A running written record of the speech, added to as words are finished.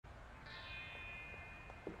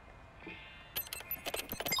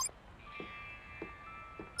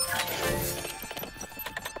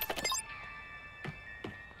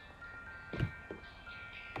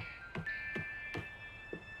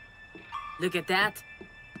Look at that.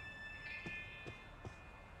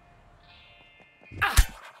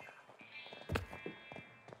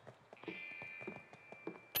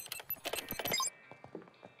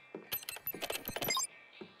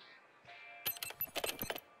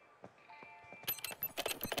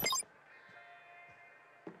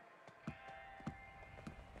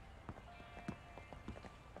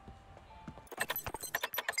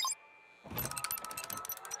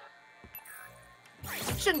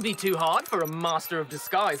 Shouldn't be too hard for a master of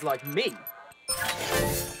disguise like me.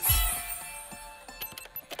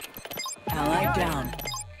 Ally down.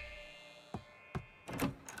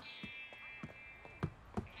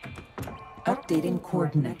 Updating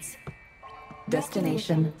coordinates.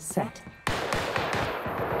 Destination set.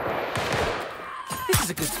 This is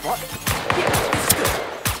a good spot. Yeah, it's good.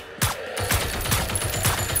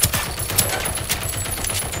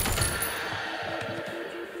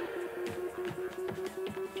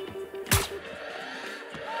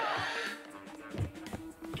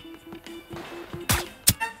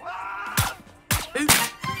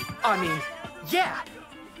 I mean, yeah.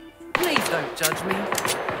 Please don't judge me.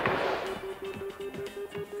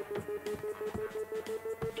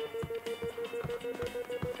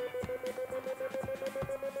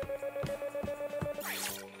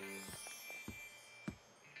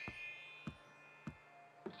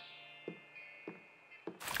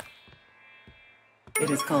 It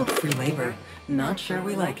is called free labor. Not sure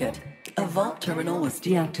we like it. A vault terminal was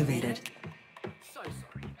deactivated. So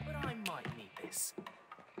sorry, but I might need this.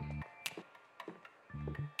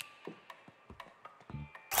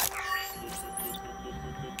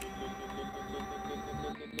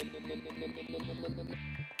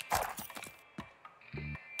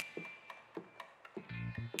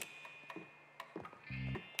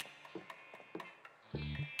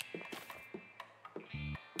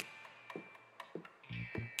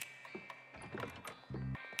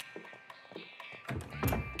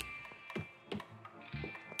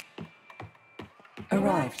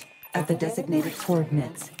 Arrived at the designated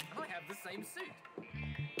coordinates. I have the same suit.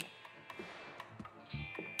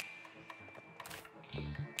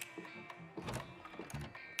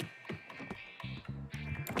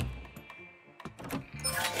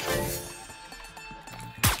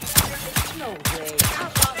 No way. How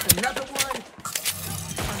about another one?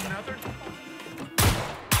 Another?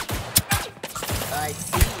 I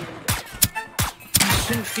see you. I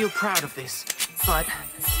shouldn't feel proud of this, but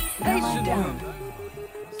they Ally should. down.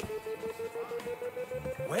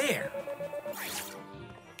 Where?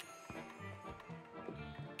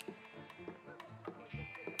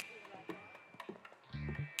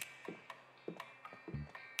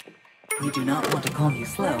 We do not want to call you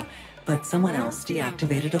slow, but someone else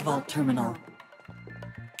deactivated a vault terminal.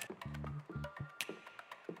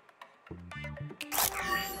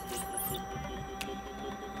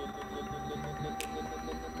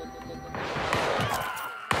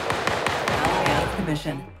 Ally out of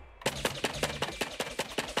commission.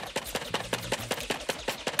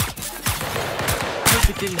 Hope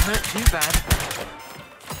it didn't hurt too bad.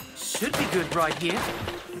 Should be good right here.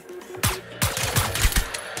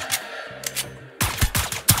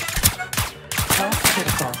 Health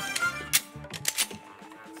critical.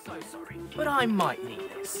 So sorry, but I might need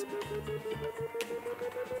this.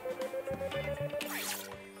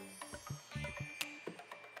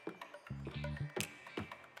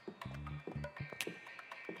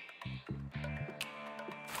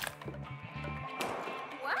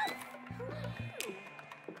 What?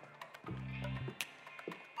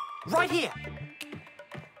 Right here!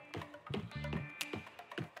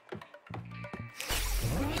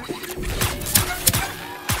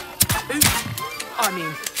 I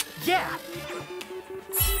mean, yeah!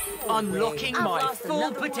 Unlocking I've my lost full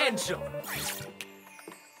another one. potential!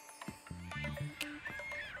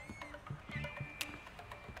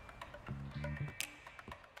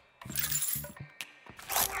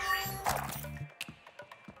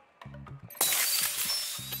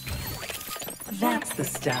 That's the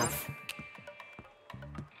stuff.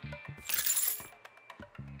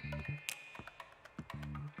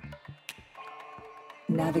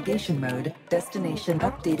 Navigation mode, destination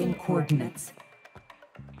updating coordinates.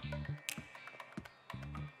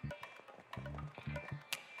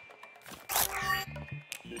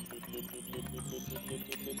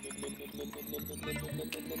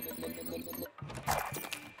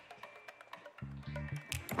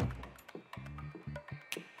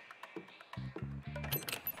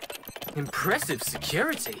 Impressive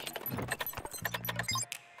security.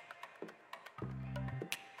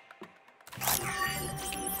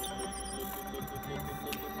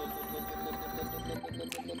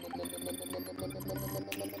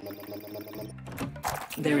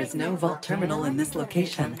 There is no vault terminal in this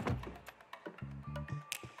location.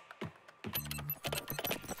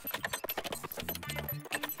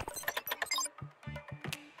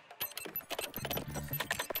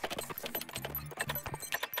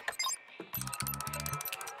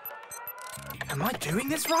 Am I doing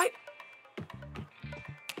this right?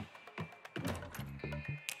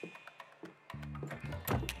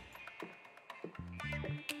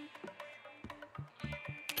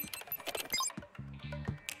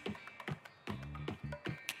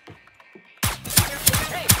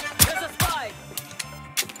 Hey, there's a spy!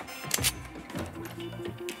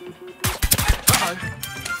 Uh-oh.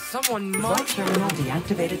 Someone Vault might... terminal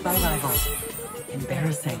deactivated by rivals.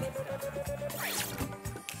 Embarrassing.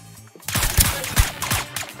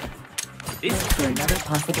 This For another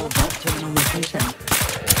possible vault terminal location.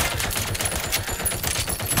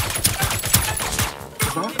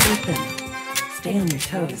 Vault open. Stay on your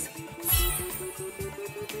toes.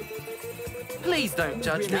 Please don't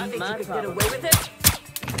judge Really me. think you could get away with it?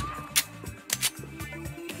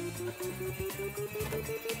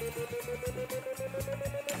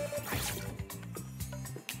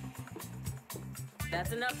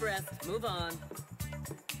 That's enough rest. Move on.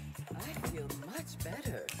 I feel much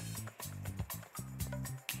better.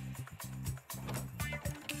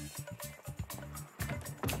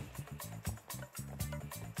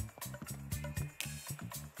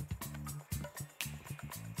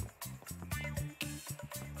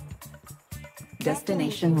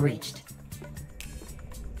 Destination reached.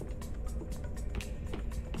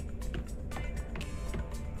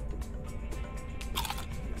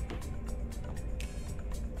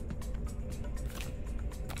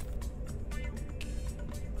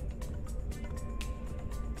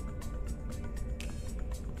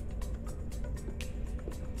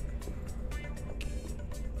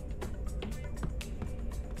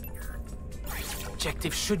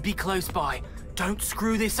 Objective should be close by. Don't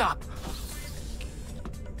screw this up.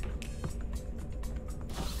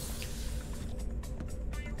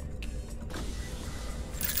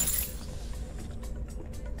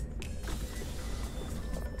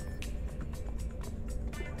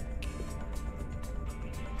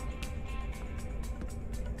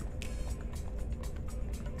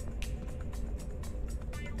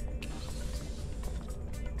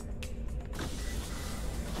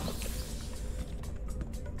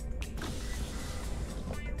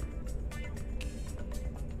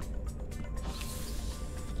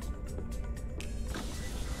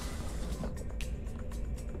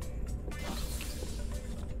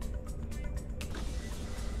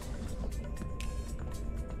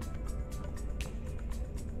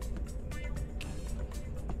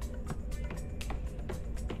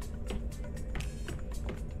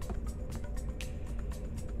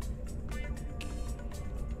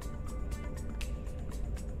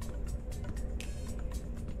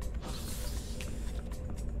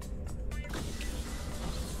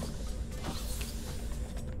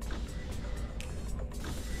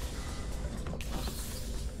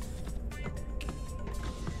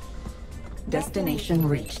 Destination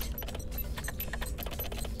reached.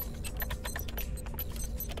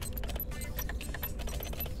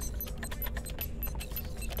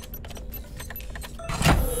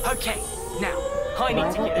 Okay, now, I need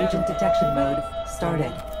to Rival get out. agent detection mode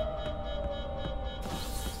started.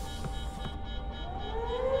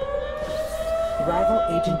 Rival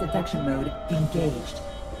agent detection mode engaged.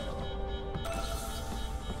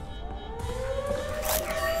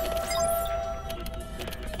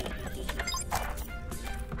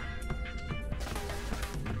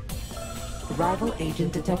 Rival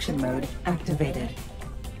agent detection mode activated.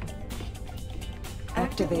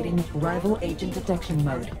 Activating rival agent detection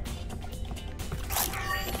mode.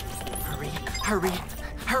 Hurry, hurry,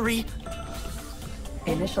 hurry.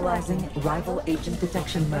 Initializing rival agent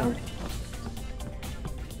detection mode.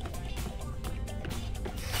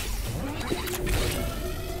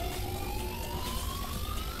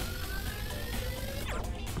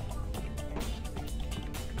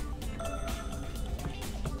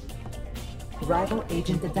 Rival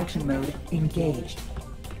agent detection mode engaged.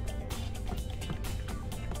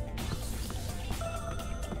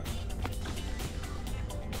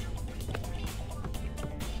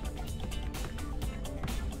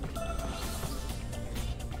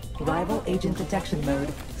 Rival agent detection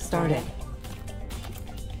mode started.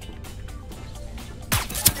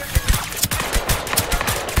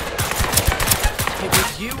 It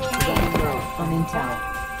was you or me. Going low on intel.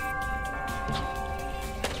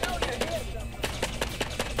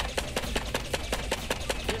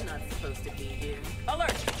 You're not supposed to be here.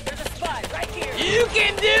 Alert! There's a spy right here! You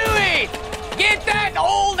can do it! Get that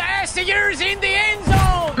old ass of yours in the end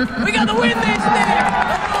zone! We got the win this thing!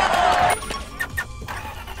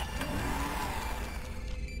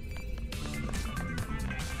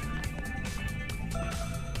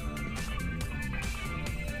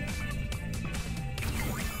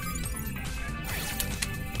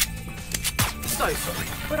 So sorry,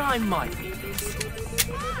 but I might need this.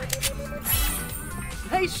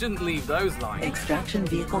 They shouldn't leave those lying. Extraction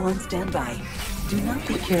vehicle on standby. Do not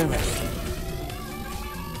be careless.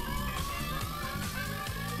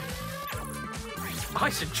 I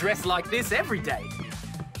should dress like this every day.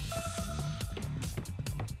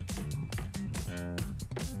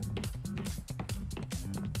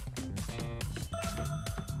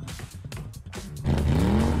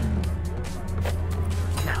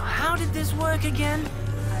 Now, how did this work again?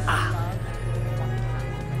 Ah.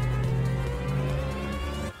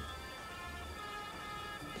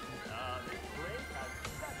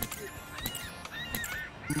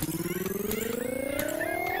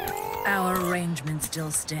 Our arrangement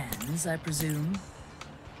still stands, I presume.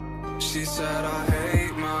 She said I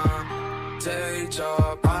hate my day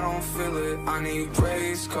job. I don't feel it. I need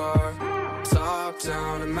race car. Top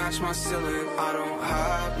down to match my ceiling. I don't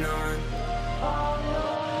have none.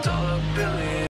 Dollar billion.